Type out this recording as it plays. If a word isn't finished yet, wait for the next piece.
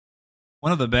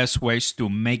One of the best ways to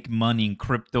make money in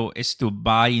crypto is to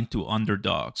buy into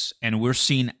underdogs. And we're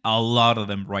seeing a lot of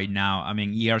them right now. I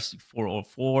mean,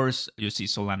 ERC404s, you see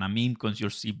Solana meme coins, you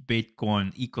see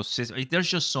Bitcoin ecosystem. There's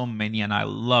just so many, and I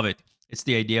love it. It's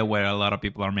the idea where a lot of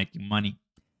people are making money.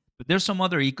 But there's some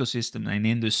other ecosystem and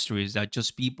industries that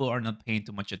just people are not paying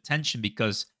too much attention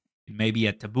because it may be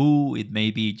a taboo, it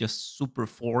may be just super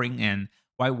foreign, and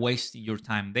why wasting your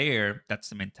time there? That's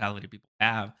the mentality people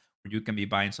have, where you can be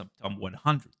buying some top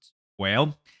 100s.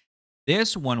 Well,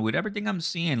 this one, with everything I'm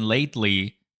seeing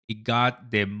lately, it got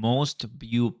the most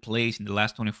viewed place in the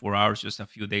last 24 hours just a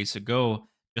few days ago,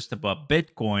 just above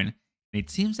Bitcoin. And it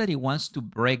seems that it wants to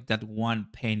break that one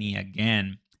penny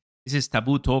again. This is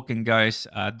Taboo Token, guys,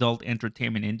 adult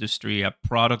entertainment industry, a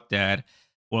product that,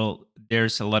 well,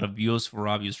 there's a lot of views for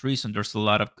obvious reason. There's a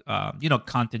lot of,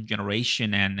 content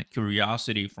generation and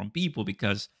curiosity from people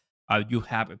because you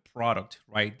have a product,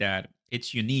 right, that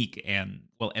it's unique. And,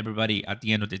 well, everybody at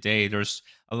the end of the day, there's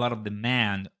a lot of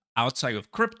demand outside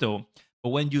of crypto. But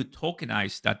when you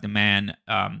tokenize that demand,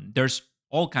 there's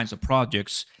all kinds of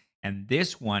projects, and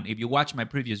this one, if you watch my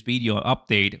previous video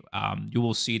update, you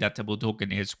will see that Taboo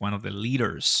Token is one of the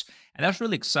leaders. And that's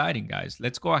really exciting, guys.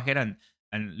 Let's go ahead and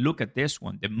look at this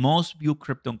one. The most viewed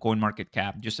crypto coin market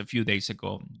cap just a few days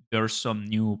ago. There's some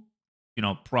new,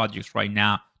 projects right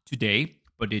now today,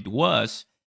 but it was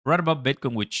right above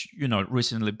Bitcoin, which,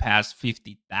 recently passed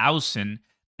 50,000.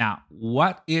 Now,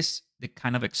 what is the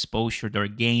kind of exposure they're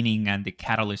gaining and the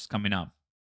catalyst coming up?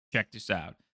 Check this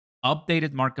out.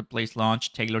 Updated marketplace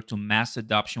launch tailored to mass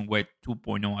adoption with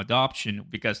 2.0 adoption,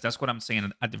 because that's what I'm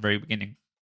saying at the very beginning.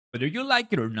 Whether you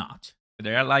like it or not,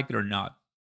 whether I like it or not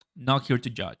here to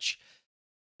judge.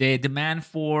 The demand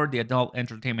for the adult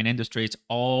entertainment industry is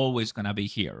always going to be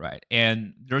here, right?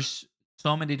 And there's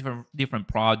so many different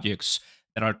projects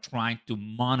that are trying to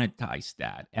monetize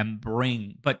that and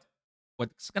bring, but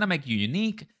what's going to make you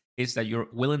unique is that you're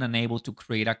willing and able to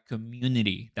create a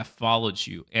community that follows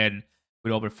you. And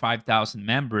with over 5,000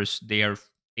 members, they're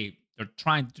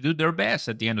trying to do their best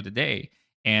at the end of the day.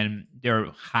 And they're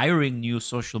hiring new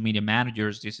social media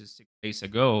managers. This is 6 days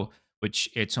ago, which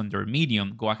it's on their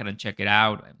Medium. Go ahead and check it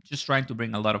out. I'm just trying to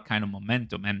bring a lot of kind of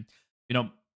momentum. And, you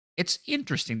know, it's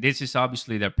interesting. This is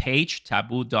obviously their page,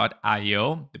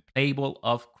 taboo.io, the playbook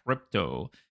of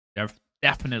crypto. They're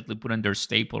definitely putting their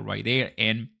staple right there.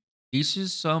 And this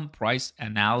is some price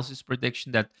analysis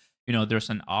prediction that, there's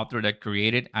an author that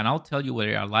created. And I'll tell you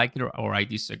whether I like it or I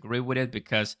disagree with it,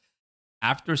 because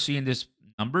after seeing these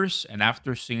numbers and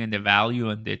after seeing the value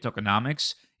and the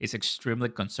tokenomics, it's extremely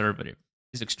conservative.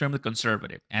 It's extremely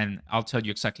conservative. And I'll tell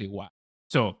you exactly why.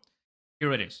 So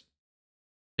here it is.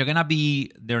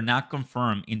 They're not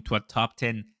confirmed into a top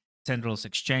 10 centralized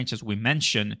exchange, as we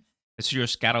mentioned, a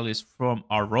serious catalyst from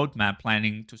our roadmap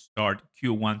planning to start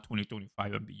Q1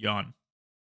 2025 and beyond.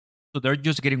 So they're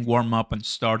just getting warm up and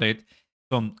started,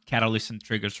 some catalysts and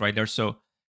triggers right there. So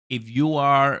if you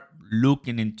are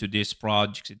looking into this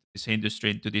project, this industry,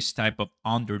 into this type of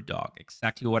underdog,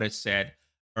 exactly what I said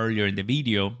earlier in the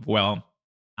video, well,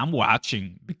 I'm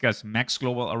watching because Max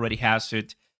Global already has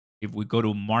it. If we go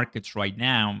to markets right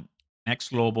now, Max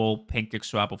Global,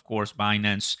 PancakeSwap, of course,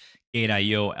 Binance,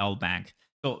 Gate.io, LBank.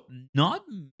 So not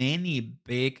many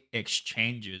big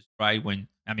exchanges, right?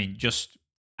 Just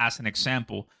as an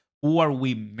example, who are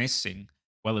we missing?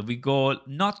 Well, if we go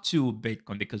not to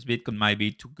Bitcoin, because Bitcoin might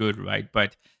be too good, right?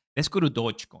 But let's go to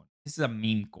Dogecoin. This is a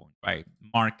meme coin, right?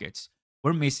 Markets.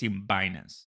 We're missing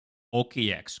Binance,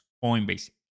 OKX, Coinbase,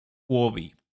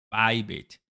 Huobi,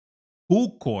 Bybit,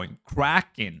 KuCoin,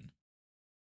 Kraken,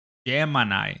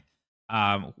 Gemini,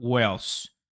 who else?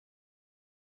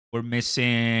 We're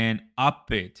missing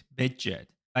Upbit, Bitget.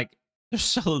 Like,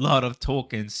 there's a lot of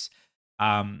tokens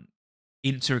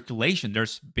in circulation.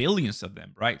 There's billions of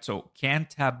them, right? So can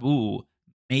Taboo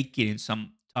make it in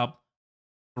some top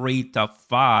 3, top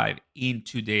 5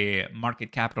 into the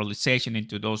market capitalization,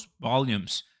 into those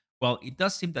volumes? Well, it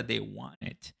does seem that they want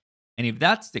it. And if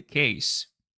that's the case,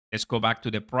 let's go back to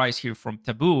the price here from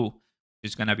Taboo,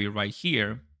 which is going to be right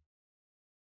here.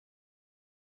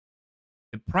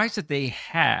 The price that they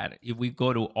had, if we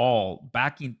go to all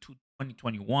back in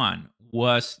 2021,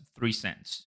 was 3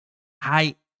 cents.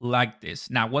 I like this.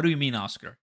 Now, what do you mean,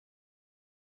 Oscar?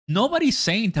 Nobody's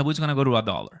saying Taboo is going to go to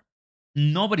 $1.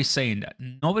 Nobody's saying that.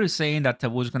 Nobody's saying that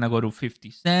Taboo is going to go to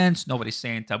 50 cents. Nobody's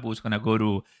saying Taboo is going to go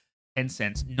to 10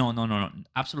 cents. No, no, no, no.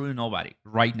 Absolutely nobody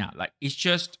right now. Like, it's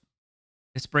just,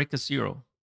 let's break a zero.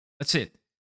 That's it.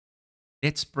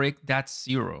 Let's break that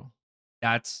zero.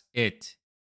 That's it.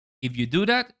 If you do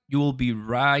that, you will be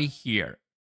right here,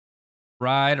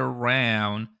 right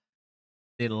around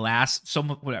the last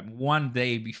one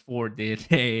day before the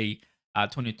day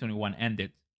 2021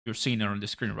 ended. You're seeing it on the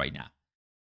screen right now.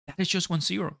 That is just 1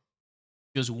 0,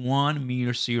 just one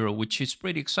mere zero, which is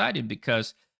pretty exciting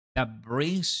because that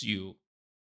brings you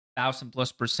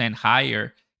 1,000+%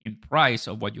 higher in price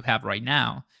of what you have right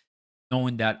now,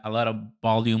 knowing that a lot of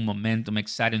volume, momentum,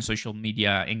 exciting social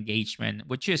media engagement,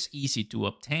 which is easy to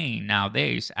obtain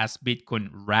nowadays as Bitcoin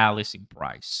rallies in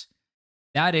price.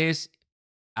 That is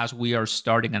as we are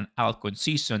starting an altcoin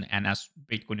season and as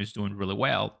Bitcoin is doing really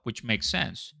well, which makes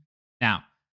sense. Now,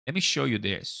 let me show you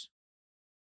this.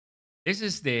 This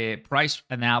is the price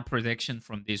and now prediction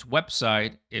from this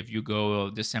website. If you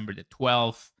go December the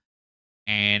 12th,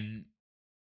 and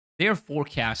they're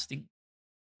forecasting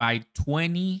by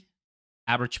 20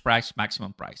 average price,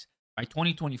 maximum price by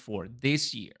 2024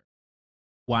 this year,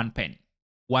 1 penny,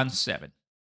 1 7.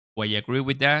 Do I agree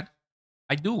with that?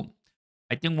 I do.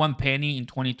 I think 1 penny in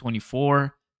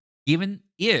 2024, even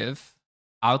if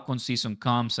altcoin season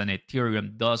comes and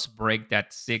Ethereum does break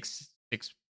that six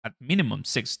at minimum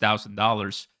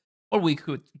 $6,000, or we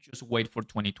could just wait for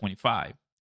 2025.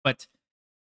 But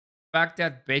the fact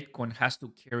that Bitcoin has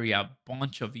to carry a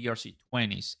bunch of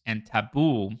ERC20s and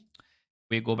TABOO,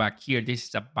 we go back here, this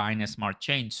is a Binance Smart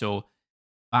Chain. So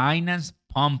Binance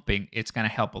pumping, it's going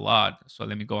to help a lot. So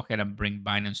let me go ahead and bring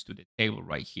Binance to the table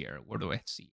right here. Where do I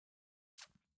see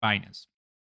Binance?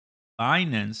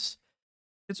 Binance,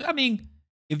 I mean,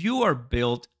 if you are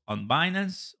built on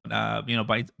Binance,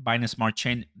 by Binance Smart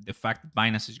Chain, the fact that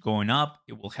Binance is going up,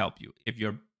 it will help you. If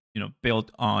you're,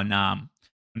 built on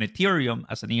Ethereum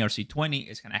as an ERC20,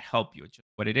 it's going to help you. It's just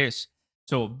what it is.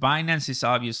 So Binance is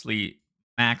obviously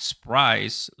max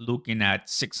price looking at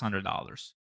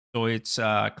 $600. So it's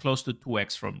close to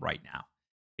 2x from right now.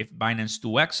 If Binance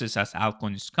 2x's as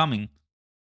altcoin is coming,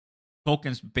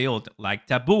 tokens built like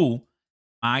TABOO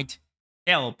might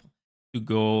help to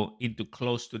go into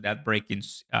close to that breaking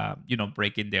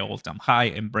the all-time high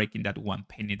and breaking that 1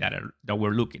 penny that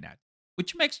we're looking at,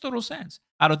 which makes total sense.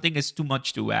 I don't think it's too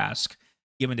much to ask,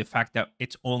 given the fact that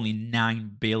it's only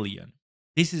 9 billion.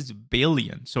 This is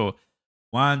billion. So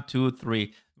 1, 2,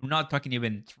 3. We're not talking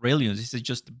even trillions. This is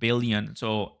just billion.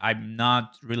 So I'm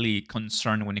not really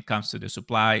concerned when it comes to the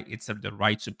supply. It's the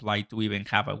right supply to even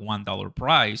have a $1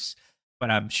 price.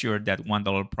 But I'm sure that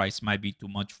 $1 price might be too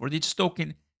much for this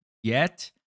token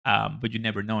yet. But you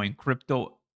never know. In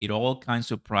crypto, it all kinds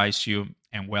surprise you.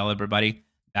 And well, everybody,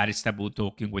 that is TABOO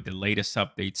talking with the latest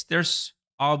updates. There's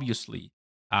obviously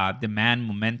demand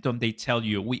momentum. They tell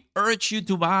you, we urge you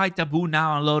to buy TABOO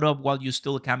now and load up while you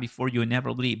still can before you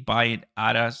inevitably buy it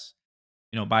at us,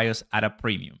 buy us at a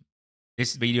premium.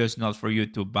 This video is not for you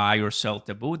to buy or sell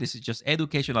TABOO. This is just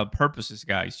educational purposes,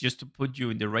 guys, just to put you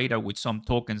in the radar with some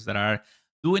tokens that are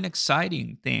doing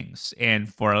exciting things.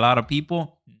 And for a lot of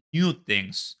people, new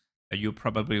things that you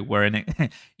probably weren't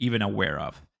even aware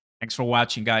of. Thanks for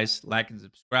watching, guys. Like and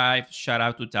subscribe. Shout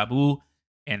out to TABOO.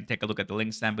 And take a look at the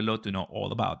links down below to know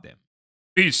all about them.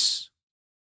 Peace.